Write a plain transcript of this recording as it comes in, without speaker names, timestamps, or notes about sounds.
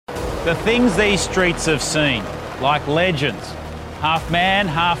The things these streets have seen, like legends, half man,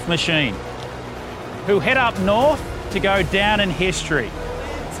 half machine, who head up north to go down in history.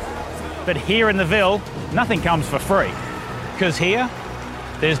 But here in the Ville, nothing comes for free, because here,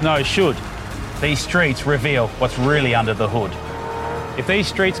 there's no should. These streets reveal what's really under the hood. If these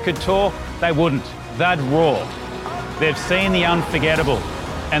streets could talk, they wouldn't. They'd roar. They've seen the unforgettable,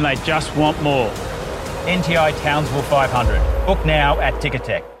 and they just want more. NTI Townsville 500. Book now at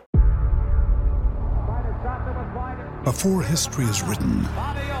Ticketek. Before history is written,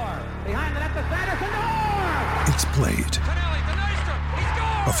 it's played.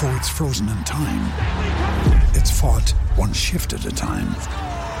 Before it's frozen in time, it's fought one shift at a time.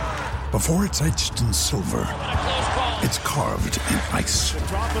 Before it's etched in silver, it's carved in ice.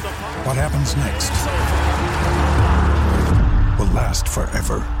 What happens next will last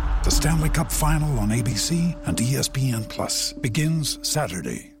forever. The Stanley Cup Final on ABC and ESPN Plus begins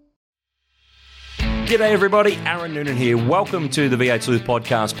Saturday. G'day everybody, Aaron Noonan here. Welcome to the V8 Sleuth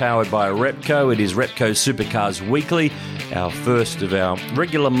podcast powered by Repco. It is Repco Supercars Weekly, our first of our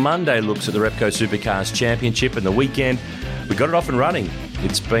regular Monday looks at the Repco Supercars Championship and the weekend. We got it off and running.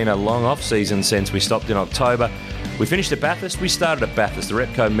 It's been a long off-season since we stopped in October. We finished at Bathurst. We started at Bathurst, the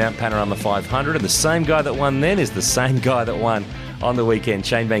Repco Mount Panorama 500, and the same guy that won then is the same guy that won on the weekend,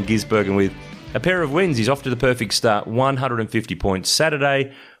 Shane van Gisbergen, with a pair of wins. He's off to the perfect start, 150 points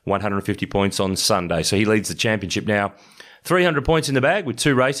Saturday, 150 points on Sunday. So he leads the championship now. 300 points in the bag with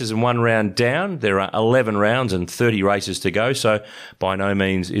 2 races and 1 round down. There are 11 rounds and 30 races to go, so by no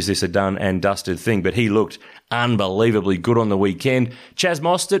means is this a done and dusted thing, but he looked unbelievably good on the weekend. Chaz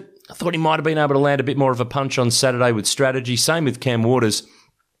Mostert, I thought he might have been able to land a bit more of a punch on Saturday with strategy. Same with Cam Waters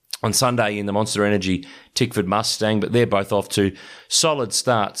on Sunday in the Monster Energy Tickford Mustang, but they're both off to solid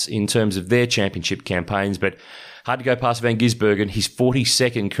starts in terms of their championship campaigns, but hard to go past Van Gisbergen, his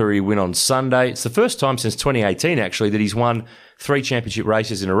 42nd career win on Sunday. It's the first time since 2018, actually, that he's won 3 championship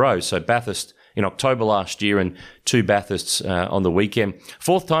races in a row. So Bathurst in October last year and 2 Bathursts on the weekend.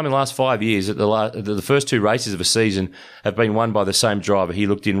 4th time in the last 5 years that the first 2 races of a season have been won by the same driver. He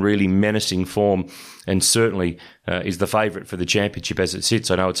looked in really menacing form and certainly is the favourite for the championship as it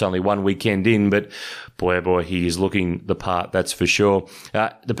sits. I know it's only 1 weekend in, but boy, oh boy, he is looking the part, that's for sure.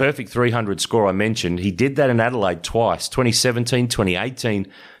 The perfect 300 score I mentioned, he did that in Adelaide twice, 2017,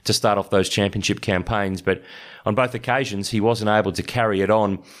 2018, to start off those championship campaigns, but on both occasions he wasn't able to carry it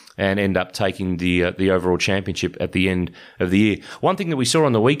on and end up taking the overall championship at the end of the year. One thing that we saw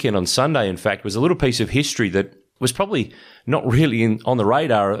on the weekend on Sunday, in fact, was a little piece of history that was probably not really on the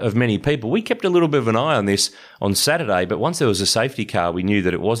radar of many people. We kept a little bit of an eye on this on Saturday, but once there was a safety car, we knew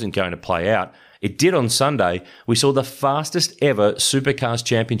that it wasn't going to play out. It did on Sunday. We saw the fastest ever Supercars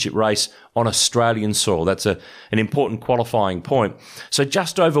Championship race on Australian soil. That's an important qualifying point. So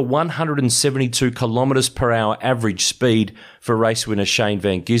just over 172 kilometres per hour average speed for race winner Shane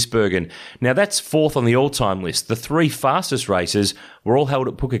van Gisbergen. Now that's 4th on the all-time list. The 3 fastest races were all held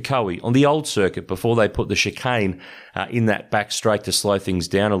at Pukekohe on the old circuit before they put the chicane in that back straight to slow things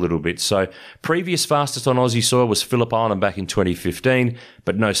down a little bit. So previous fastest on Aussie soil was Phillip Island back in 2015,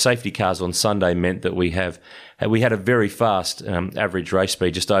 but no safety cars on Sunday meant that we had a very fast average race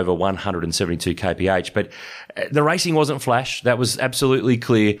speed, just over 172 kph. But the racing wasn't flash. That was absolutely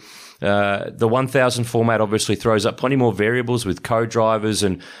clear. The 1000 format obviously throws up plenty more variables with co-drivers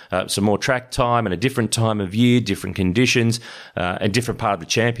and some more track time and a different time of year, different conditions, and different part of the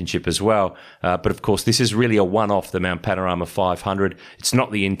championship as well. But of course, this is really a one-off, the Mount Panorama 500. It's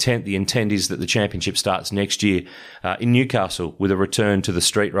not the intent. The intent is that the championship starts next year in Newcastle with a return to the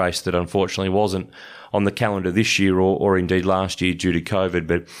street race that unfortunately wasn't on the calendar this year or indeed last year due to COVID.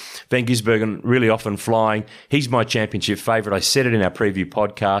 But Van Gisbergen really often flying. He's my championship favourite. I said it in our preview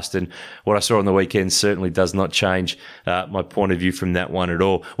podcast, and what I saw on the weekend certainly does not change my point of view from that one at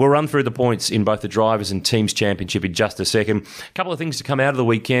all. We'll run through the points in both the Drivers and Teams Championship in just a second. A couple of things to come out of the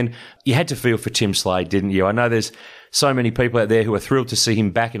weekend. You had to feel for Tim Slade, didn't you? I know there's so many people out there who are thrilled to see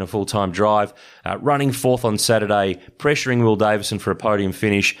him back in a full-time drive, running 4th on Saturday, pressuring Will Davison for a podium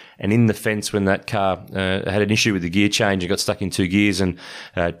finish, and in the fence when that car had an issue with the gear change and got stuck in 2 gears, and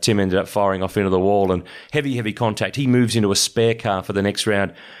Tim ended up firing off into the wall, and heavy contact. He moves into a spare car for the next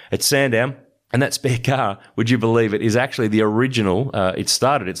round at Sandown. And that spare car, would you believe it, is actually the original, it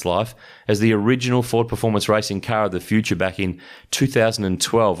started its life as the original Ford Performance Racing car of the future back in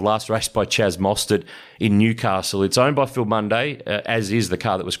 2012, last raced by Chas Mostert in Newcastle. It's owned by Phil Munday, as is the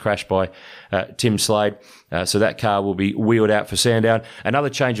car that was crashed by Tim Slade. So that car will be wheeled out for Sandown. Another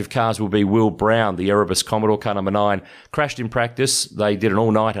change of cars will be Will Brown, the Erebus Commodore car number 9. Crashed in practice. They did an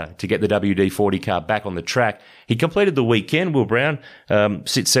all-nighter to get the WD-40 car back on the track. He completed the weekend. Will Brown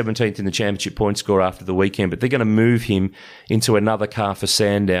sits 17th in the championship point score after the weekend, but they're going to move him into another car for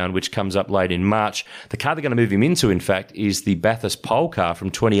Sandown, which comes up late in March. The car they're going to move him into, in fact, is the Bathurst pole car from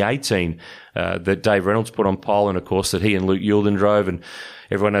 2018 that Dave Reynolds put on pole, and of course that he and Luke Youlden drove, and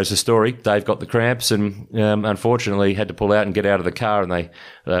everyone knows the story. Dave got the cramps and unfortunately had to pull out and get out of the car, and they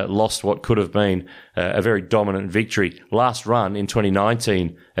lost what could have been a very dominant victory. Last run in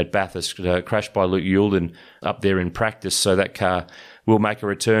 2019 at Bathurst, crashed by Luke Youlden up there in practice, so that car will make a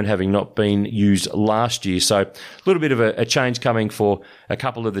return, having not been used last year. So a little bit of a change coming for a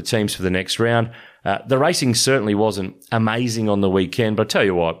couple of the teams for the next round. The racing certainly wasn't amazing on the weekend, but I tell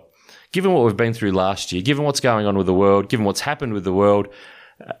you what, given what we've been through last year, given what's going on with the world, given what's happened with the world,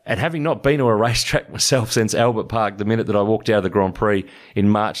 and having not been to a racetrack myself since Albert Park, the minute that I walked out of the Grand Prix in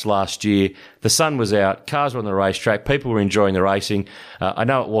March last year, the sun was out, cars were on the racetrack, people were enjoying the racing. I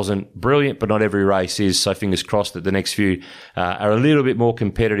know it wasn't brilliant, but not every race is, so fingers crossed that the next few are a little bit more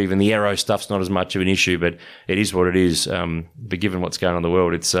competitive, and the aero stuff's not as much of an issue, but it is what it is. But given what's going on in the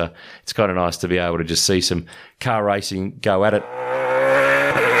world, it's kind of nice to be able to just see some car racing go at it.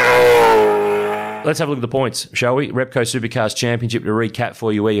 Let's have a look at the points, shall we? Repco Supercars Championship, to recap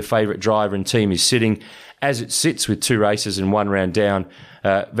for you where your favourite driver and team is sitting as it sits with 2 races and 1 round down.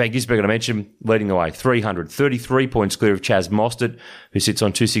 Van Gisbergen, I mentioned, leading the way, 33 points clear of Chas Mostert, who sits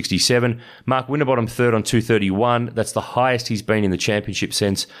on 267. Mark Winterbottom third on 231. That's the highest he's been in the championship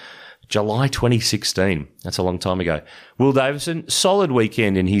since July 2016. That's a long time ago. Will Davison, solid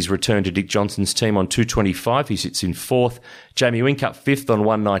weekend in his return to Dick Johnson's team on 225. He sits in 4th. Jamie Whincup 5th on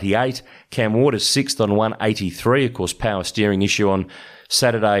 198. Cam Waters 6th on 183. Of course, power steering issue on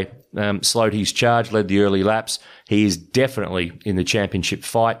Saturday slowed his charge, led the early laps. He is definitely in the championship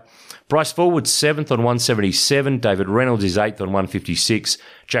fight. Bryce Forward 7th on 177. David Reynolds is 8th on 156.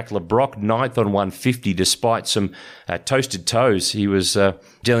 Jack LeBrock 9th on 150 despite some toasted toes. He was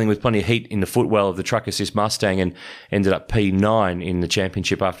dealing with plenty of heat in the footwell of the Truck Assist Mustang and ended up P9 in the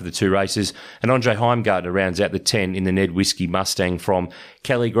championship after the 2 races. And Andre Heimgartner rounds out the 10 in the Ned Whiskey Mustang from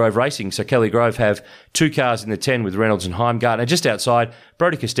Kelly Grove Racing. So Kelly Grove have 2 cars in the 10 with Reynolds and Heimgartner. Just outside,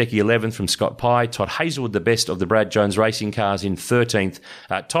 Brodie Kostecki 11th from Scott Pye. Todd Hazelwood, the best of the Brad Jones Racing cars, in 13th.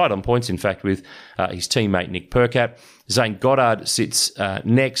 Tied on points, in fact, with his teammate Nick Percat. Zane Goddard sits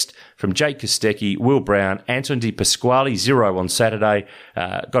next from Jake Kostecki, Will Brown, Anton De Pasquale, 0 on Saturday.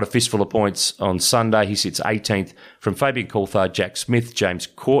 Got a fistful of points on Sunday. He sits 18th from Fabian Coulthard, Jack Smith, James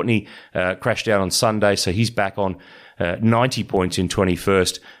Courtney crashed out on Sunday, so he's back on 90 points in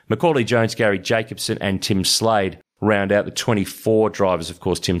 21st. Macaulay Jones, Gary Jacobson and Tim Slade round out the 24 drivers. Of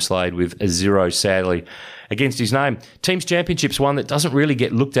course, Tim Slade with a 0, sadly, against his name. Teams Championship's one that doesn't really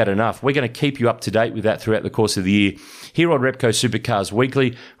get looked at enough. We're going to keep you up to date with that throughout the course of the year. Here on Repco Supercars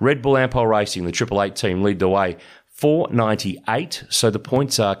Weekly, Red Bull Ampol Racing, the 888 team, lead the way. 498, so the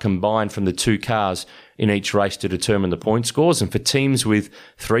points are combined from the 2 cars in each race to determine the point scores. And for teams with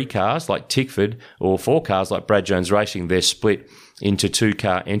 3 cars like Tickford or 4 cars like Brad Jones Racing, they're split into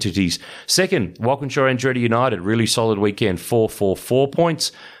 2-car entities. Second, Walkinshaw Andretti United, really solid weekend, 444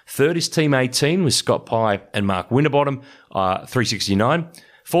 points. Third is Team 18 with Scott Pye and Mark Winterbottom, 369.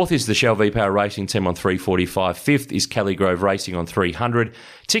 Fourth is the Shell V-Power Racing team on 345. Fifth is Kelly Grove Racing on 300.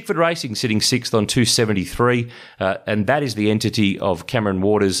 Tickford Racing sitting 6th on 273, and that is the entity of Cameron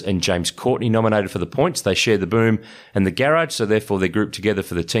Waters and James Courtney nominated for the points. They share the boom and the garage, so therefore they're grouped together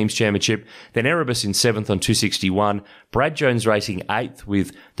for the Teams Championship. Then Erebus in 7th on 261. Brad Jones Racing 8th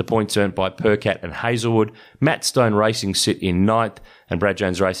with the points earned by Percat and Hazelwood. Matt Stone Racing sit in 9th, and Brad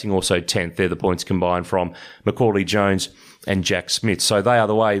Jones Racing also 10th. They're the points combined from Macaulay Jones and Jack Smith. So they are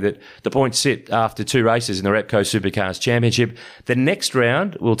the way that the points sit after 2 races in the Repco Supercars Championship. The next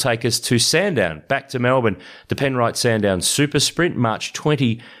round will take us to Sandown, back to Melbourne. The Penrite Sandown Super Sprint, March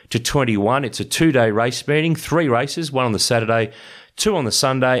 20 to 21. It's a 2-day race meeting, 3 races, 1 on the Saturday, 2 on the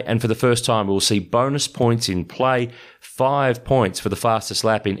Sunday, and for the first time we'll see bonus points in play. 5 points for the fastest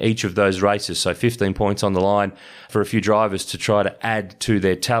lap in each of those races. So 15 points on the line for a few drivers to try to add to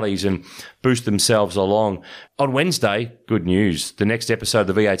their tallies and boost themselves along. On Wednesday, good news. The next episode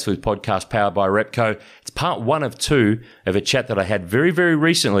of the V8 Sleuth podcast powered by Repco. It's part 1 of 2 of a chat that I had very, very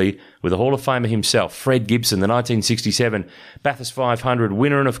recently with the Hall of Famer himself, Fred Gibson, the 1967 Bathurst 500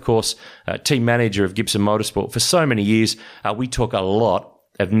 winner and, of course, team manager of Gibson Motorsport for so many years. We talk a lot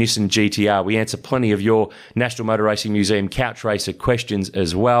of Nissan GTR. We answer plenty of your National Motor Racing Museum couch racer questions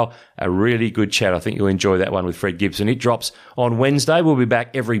as well. A really good chat. I think you'll enjoy that one with Fred Gibson. It drops on Wednesday. We'll be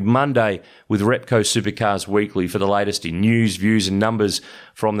back every Monday with Repco Supercars Weekly for the latest in news, views and numbers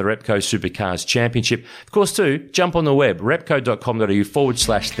from the Repco Supercars Championship. Of course, too, jump on the web,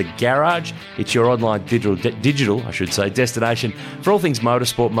 repco.com.au/the garage. It's your online digital destination for all things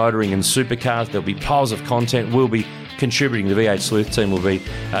motorsport, motoring and supercars. There'll be piles of content. We'll be contributing. The V8 Sleuth team will be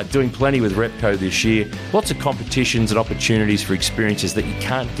doing plenty with Repco this year. Lots of competitions and opportunities for experiences that you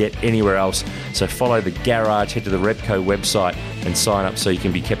can't get anywhere else. So follow the garage, head to the Repco website and sign up so you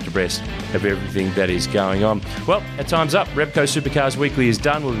can be kept abreast of everything that is going on. Well, our time's up. Repco Supercars Weekly is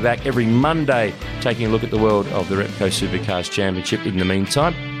done. We'll be back every Monday taking a look at the world of the Repco Supercars Championship. In the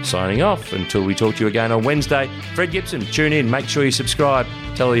meantime, signing off until we talk to you again on Wednesday. Fred Gibson, tune in. Make sure you subscribe.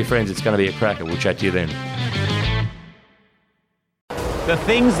 Tell all your friends it's going to be a cracker. We'll chat to you then. The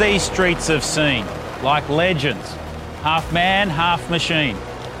things these streets have seen, like legends, half man, half machine,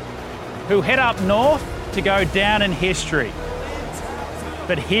 who head up north to go down in history.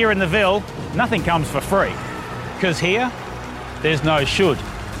 But here in the Ville, nothing comes for free, because here, there's no should.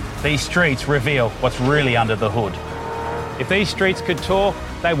 These streets reveal what's really under the hood. If these streets could talk,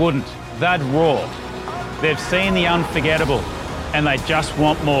 they wouldn't. They'd roar. They've seen the unforgettable, and they just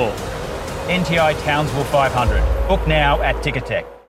want more. NTI Townsville 500. Book now at Ticketek.